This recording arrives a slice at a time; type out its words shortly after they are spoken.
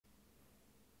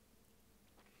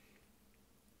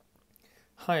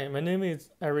Hi, my name is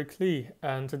Eric Lee,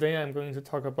 and today I'm going to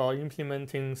talk about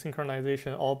implementing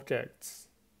synchronization objects.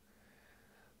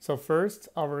 So first,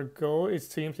 our goal is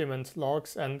to implement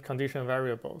logs and condition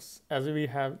variables. As we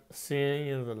have seen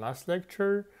in the last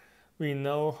lecture, we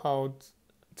know how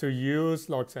to use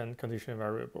logs and condition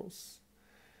variables.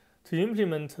 To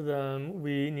implement them,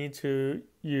 we need to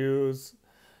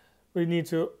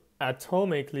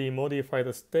atomically modify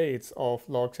the states of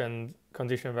logs and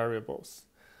condition variables.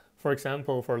 For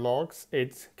example, for logs,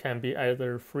 it can be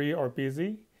either free or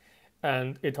busy,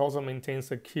 and it also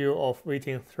maintains a queue of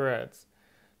waiting threads.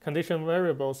 Condition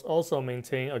variables also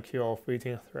maintain a queue of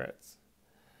waiting threads.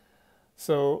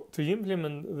 So to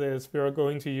implement this, we are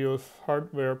going to use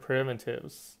hardware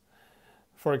primitives.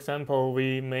 For example,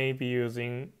 we may be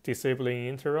using disabling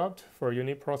interrupt for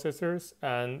unit processors,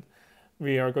 and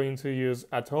we are going to use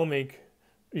atomic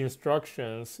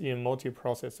instructions in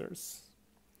multiprocessors.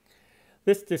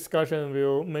 This discussion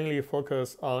will mainly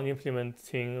focus on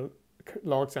implementing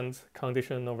logs and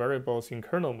conditional variables in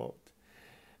kernel mode.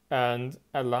 And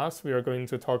at last, we are going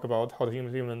to talk about how to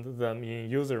implement them in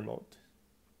user mode.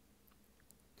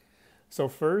 So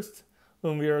first,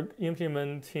 when we are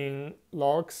implementing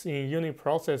logs in unit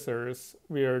processors,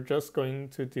 we are just going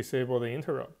to disable the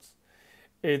interrupts.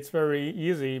 It's very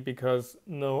easy because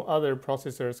no other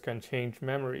processors can change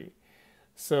memory.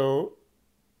 So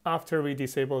after we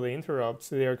disable the interrupts,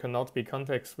 there cannot be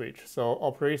context switch, so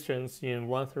operations in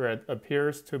one thread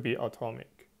appears to be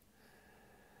atomic.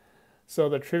 So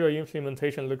the trivial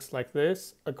implementation looks like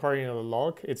this. Acquiring the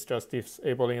log, it's just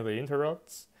disabling the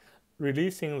interrupts.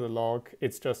 Releasing the log,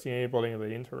 it's just enabling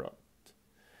the interrupt.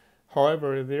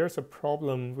 However, there's a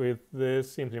problem with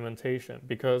this implementation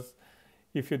because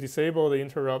if you disable the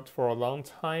interrupt for a long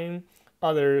time,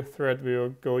 other thread will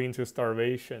go into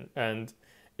starvation, and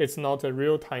it's not a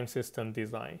real-time system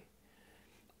design.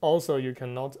 Also, you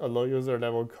cannot allow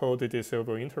user-level code to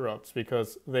disable interrupts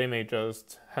because they may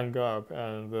just hang up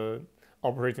and the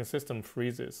operating system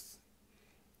freezes.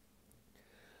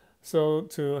 So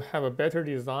to have a better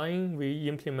design, we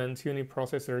implement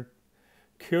uniprocessor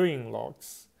queuing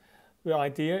logs. The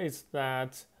idea is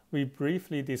that we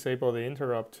briefly disable the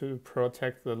interrupt to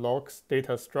protect the log's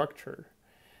data structure.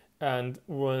 And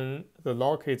when the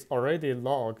log is already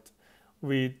logged,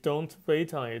 we don't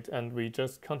wait on it and we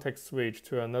just context switch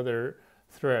to another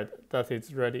thread that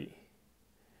is ready.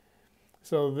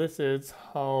 So this is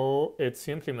how it's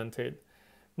implemented.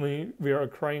 When we are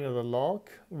acquiring the log,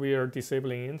 we are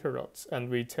disabling interrupts and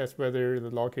we test whether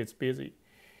the log is busy.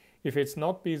 If it's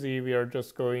not busy, we are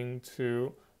just going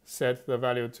to set the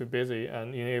value to busy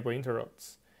and enable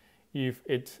interrupts. If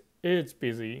it is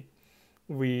busy,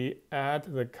 we add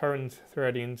the current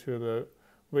thread into the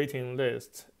waiting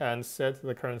list and set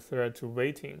the current thread to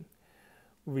waiting.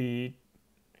 We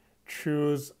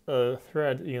choose a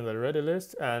thread in the ready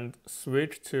list and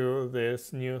switch to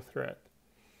this new thread.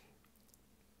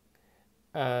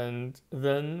 And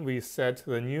then we set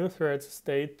the new thread's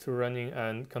state to running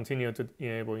and continue to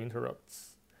enable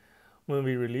interrupts. When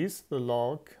we release the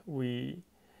log, we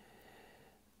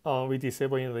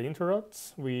disable the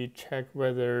interrupts. We check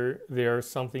whether there's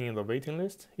something in the waiting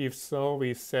list. If so,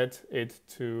 we set it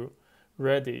to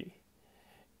ready.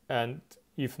 And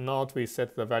if not, we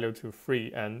set the value to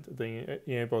free and then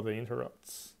enable the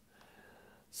interrupts.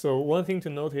 So one thing to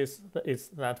notice is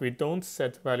that we don't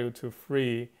set value to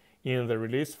free in the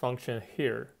release function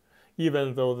here,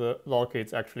 even though the log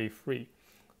is actually free.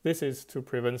 This is to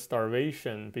prevent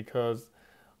starvation because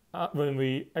when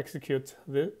we execute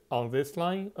on this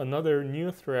line, another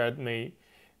new thread may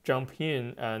jump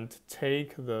in and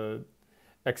take the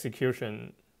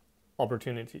execution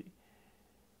opportunity.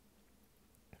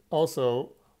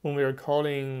 Also, when we are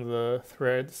calling the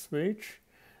thread switch,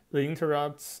 the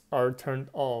interrupts are turned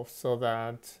off so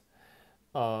that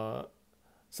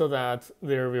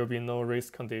there will be no race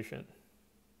condition.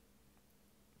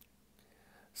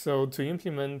 So to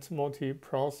implement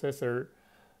multiprocessor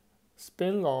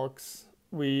spin logs,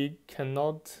 we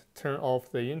cannot turn off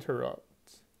the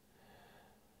interrupt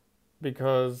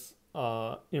because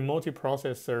in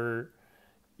multiprocessor,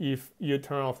 if you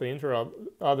turn off the interrupt,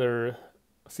 other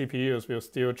CPUs will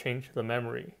still change the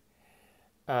memory.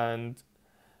 And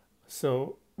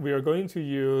so we are going to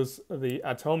use the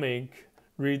atomic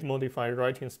read, modify,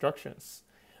 write instructions.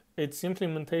 Its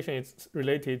implementation is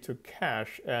related to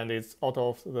cache and it's out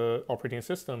of the operating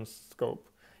system's scope.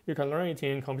 You can learn it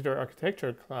in computer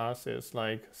architecture classes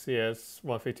like CS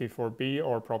 154B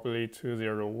or probably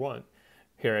 201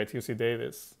 here at UC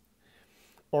Davis.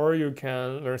 Or you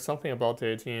can learn something about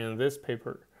it in this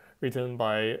paper written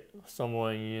by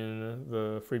someone in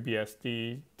the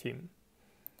FreeBSD team.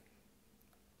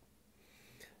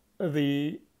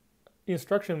 the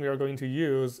instruction we are going to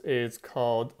use is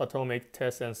called atomic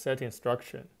test and set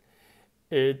instruction.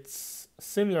 It's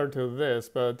similar to this,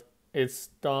 but it's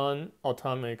done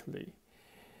atomically.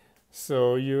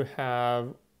 So you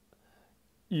have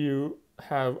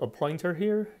a pointer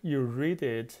here, you read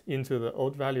it into the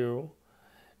old value,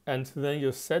 and then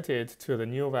you set it to the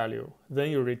new value.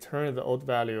 Then you return the old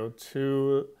value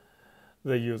to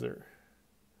the user.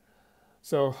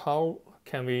 So how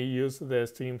can we use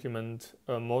this to implement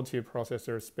a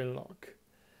multiprocessor spin lock?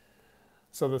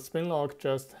 So the spin lock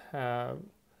just have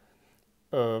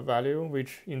a value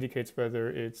which indicates whether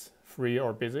it's free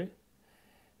or busy.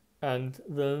 And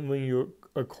then when you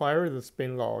acquire the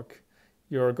spin lock,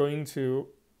 you're going to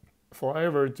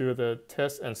forever do the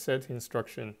test and set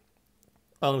instruction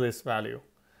on this value.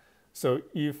 So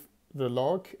if the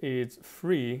lock is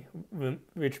free,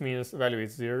 which means the value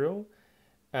is 0,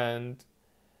 and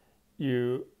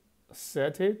you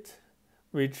set it,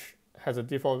 which has a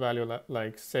default value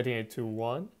like setting it to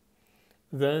 1,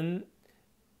 then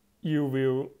you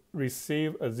will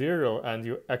receive a 0 and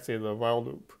you exit the while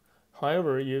loop.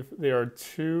 However, if there are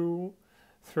two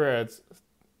threads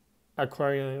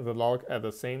acquiring the lock at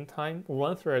the same time,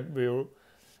 one thread will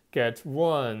get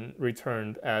 1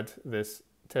 returned at this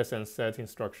test and set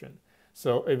instruction.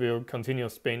 So it will continue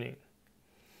spinning.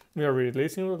 When you're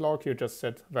releasing the lock, you just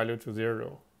set value to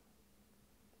 0.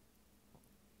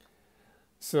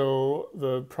 So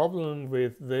the problem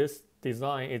with this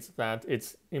design is that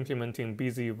it's implementing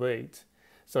busy wait.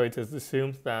 So it is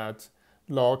assumed that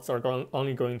locks are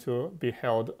only going to be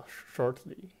held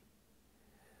shortly.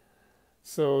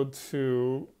 So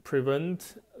to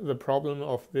prevent the problem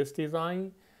of this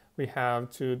design, we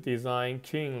have to design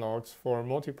queuing locks for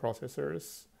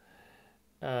multiprocessors.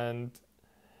 And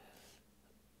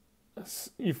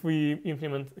if we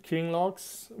implement queuing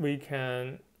locks, we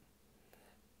can.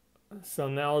 So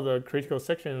now the critical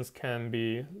sections can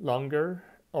be longer,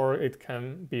 or it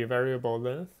can be variable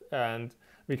length, and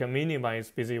we can minimize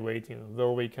busy waiting,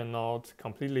 though we cannot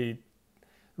completely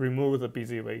remove the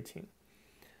busy waiting.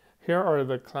 Here are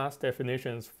the class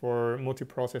definitions for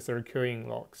multiprocessor queuing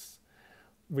locks.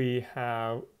 We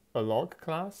have a lock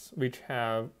class, which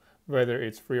have whether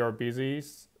it's free or busy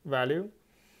value,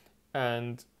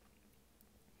 and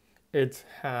it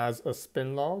has a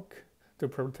spin lock to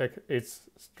protect its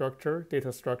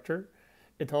data structure.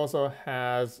 It also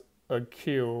has a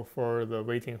queue for the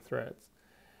waiting threads.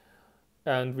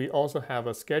 And we also have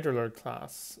a scheduler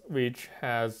class, which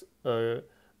has a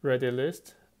ready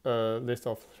list, a list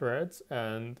of threads,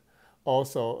 and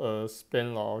also a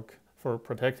spin lock for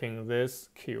protecting this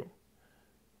queue.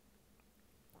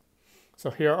 So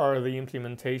here are the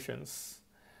implementations.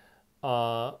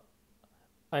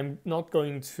 I'm not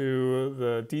going to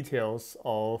the details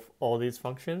of all these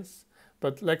functions,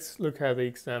 but let's look at the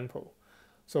example.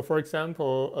 So for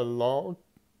example,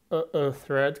 a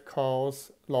thread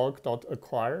calls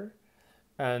log.acquire,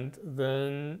 and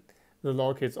then the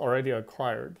log is already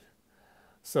acquired.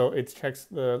 So it checks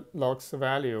the log's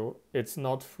value. It's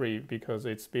not free because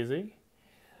it's busy.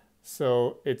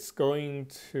 So it's going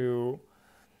to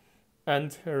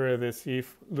enter this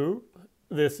if loop,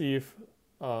 this if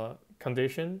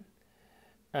condition,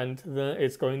 and then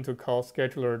it's going to call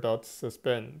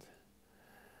scheduler.suspend.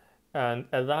 And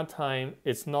at that time,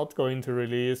 it's not going to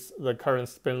release the current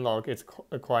spin lock it's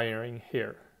acquiring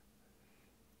here.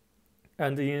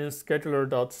 And in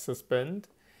scheduler.suspend,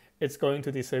 it's going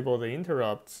to disable the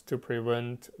interrupts to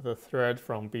prevent the thread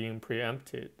from being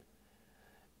preempted.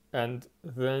 And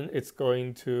then it's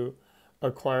going to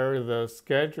acquire the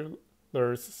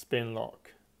scheduler's spin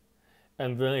lock.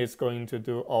 And then it's going to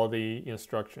do all the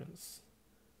instructions.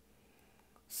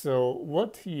 So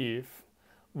what if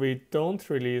we don't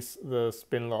release the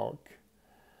spin lock?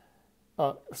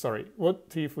 What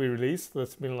if we release the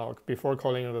spin lock before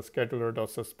calling the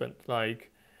scheduler.suspend?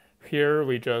 Like here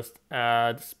we just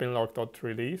add spin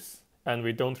lock.release and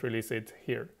we don't release it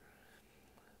here.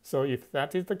 So if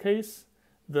that is the case,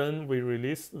 then we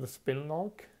release the spin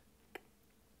lock,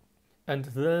 and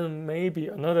then maybe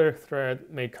another thread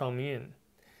may come in,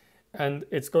 and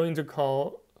it's going to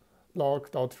call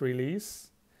log.release,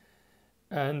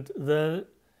 and then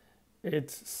it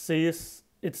sees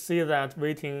that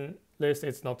waiting list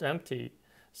is not empty,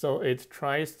 so it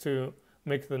tries to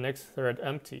make the next thread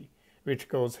empty, which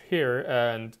goes here,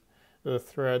 and the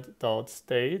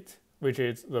thread.state, which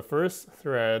is the first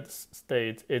thread's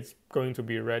state, it's going to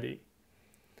be ready.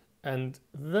 And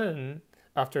then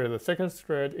after the second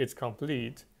thread is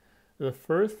complete, the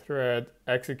first thread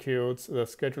executes the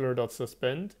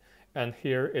scheduler.suspend, and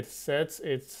here it sets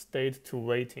its state to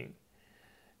waiting.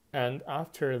 And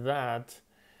after that,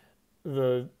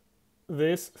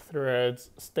 this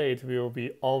thread's state will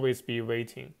always be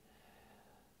waiting,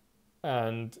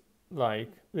 and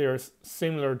like they're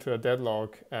similar to a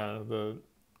deadlock, and the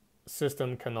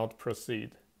system cannot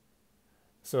proceed.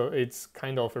 So it's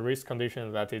kind of a risk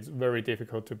condition that is very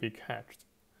difficult to be catched.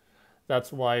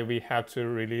 That's why we have to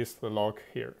release the lock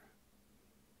here.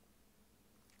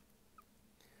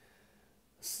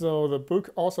 So the book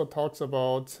also talks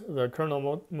about the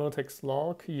kernel mutex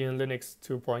lock in Linux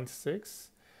 2.6.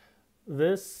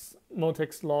 This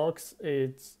mutex lock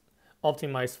is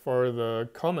optimized for the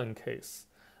common case,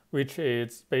 which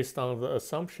is based on the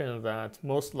assumption that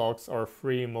most locks are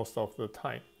free most of the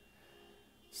time.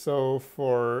 So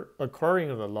for acquiring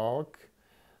the lock,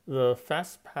 the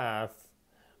fast path,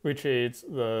 which is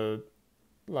the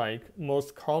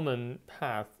most common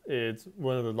path, is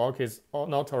when the lock is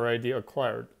not already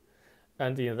acquired.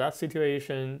 And in that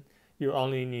situation, you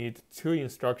only need 2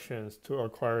 instructions to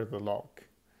acquire the lock.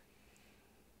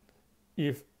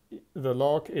 If the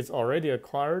lock is already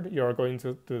acquired, you are going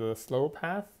to do the slow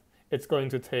path. It's going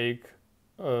to take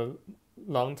a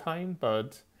long time,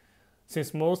 but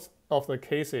since most of the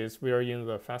cases we are in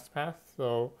the fast path,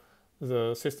 so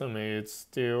the system is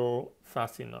still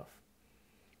fast enough.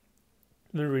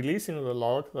 When releasing the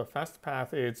lock, the fast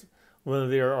path is when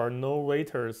there are no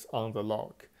waiters on the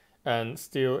lock, and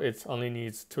still it only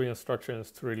needs 2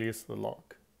 instructions to release the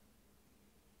lock.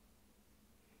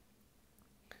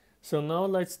 So now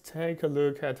let's take a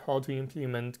look at how to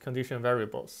implement condition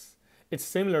variables. It's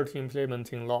similar to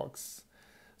implementing locks.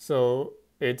 So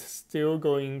it's still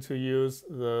going to use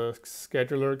the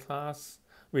scheduler class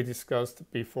we discussed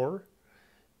before,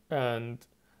 and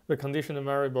the condition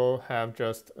variable have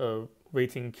just a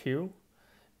waiting queue,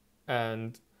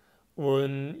 and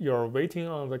when you're waiting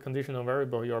on the conditional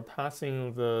variable, you're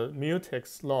passing the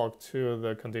mutex lock to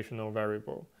the conditional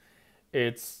variable.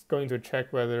 It's going to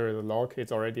check whether the lock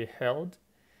is already held,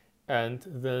 and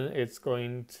then it's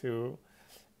going to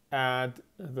add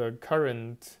the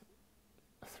current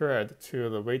thread to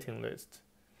the waiting list,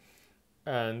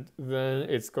 and then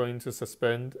it's going to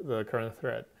suspend the current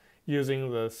thread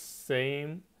using the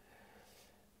same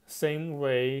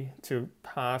way to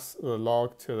pass the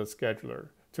lock to the scheduler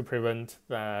to prevent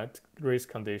that race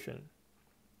condition.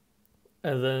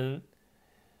 And then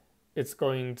it's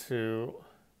going to,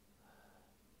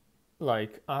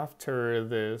 after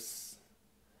this,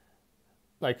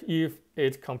 if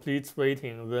it completes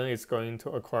waiting, then it's going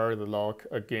to acquire the lock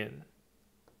again.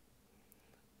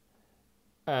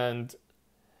 And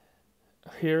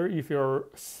here, if you're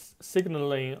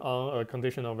signaling on a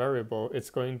conditional variable, it's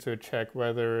going to check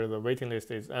whether the waiting list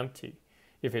is empty.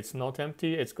 If it's not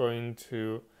empty, it's going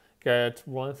to get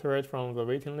 1 thread from the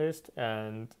waiting list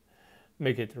and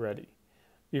make it ready.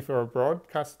 If you're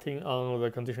broadcasting on the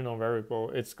conditional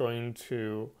variable, it's going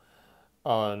to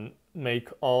make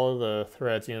all the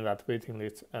threads in that waiting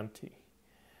list empty.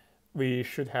 We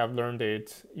should have learned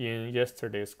it in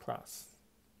yesterday's class.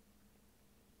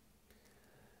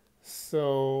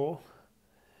 So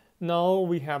now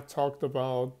we have talked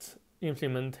about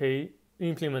implementing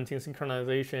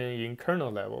synchronization in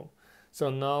kernel level. So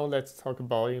now let's talk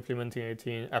about implementing it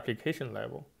in application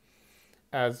level.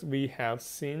 As we have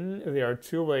seen, there are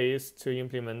 2 ways to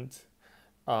implement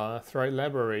thread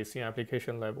libraries in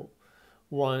application level.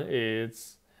 One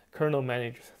is kernel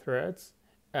managed threads,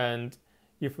 and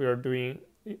if we are doing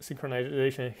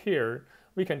synchronization here,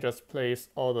 we can just place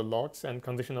all the locks and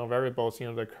conditional variables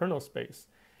in the kernel space,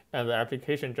 and the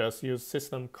application just use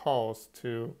system calls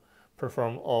to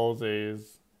perform all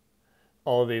these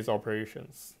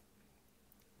operations.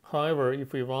 However,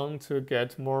 if we want to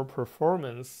get more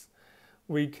performance,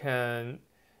 we can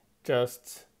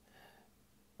just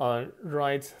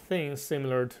write things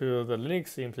similar to the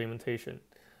Linux implementation.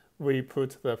 We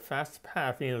put the fast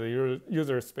path in the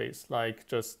user space, like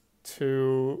just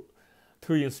two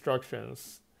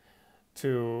instructions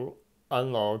to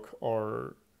unlock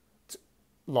or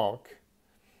lock.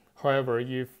 However,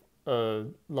 if a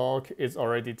lock is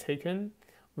already taken,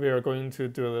 we are going to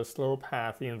do the slow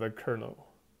path in the kernel.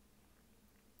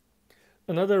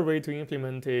 Another way to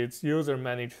implement is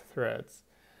user-managed threads.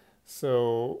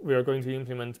 So we are going to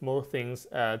implement more things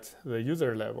at the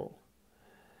user level.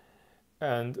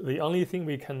 And the only thing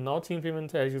we cannot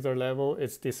implement at user level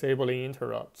is disabling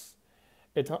interrupts.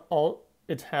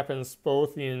 It happens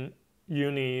both in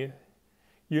unicore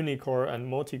and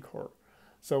multicore.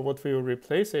 So what we will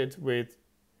replace it with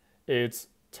is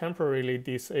temporarily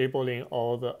disabling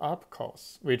all the up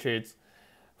calls, which is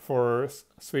for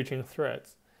switching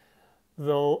threads.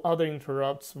 Though other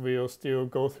interrupts will still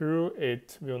go through,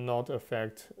 it will not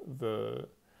affect the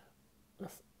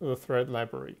thread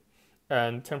library.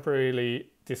 and temporarily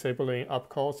disabling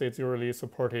upcalls is usually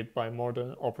supported by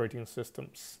modern operating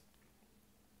systems.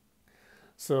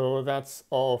 So that's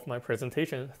all of my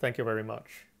presentation. Thank you very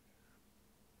much.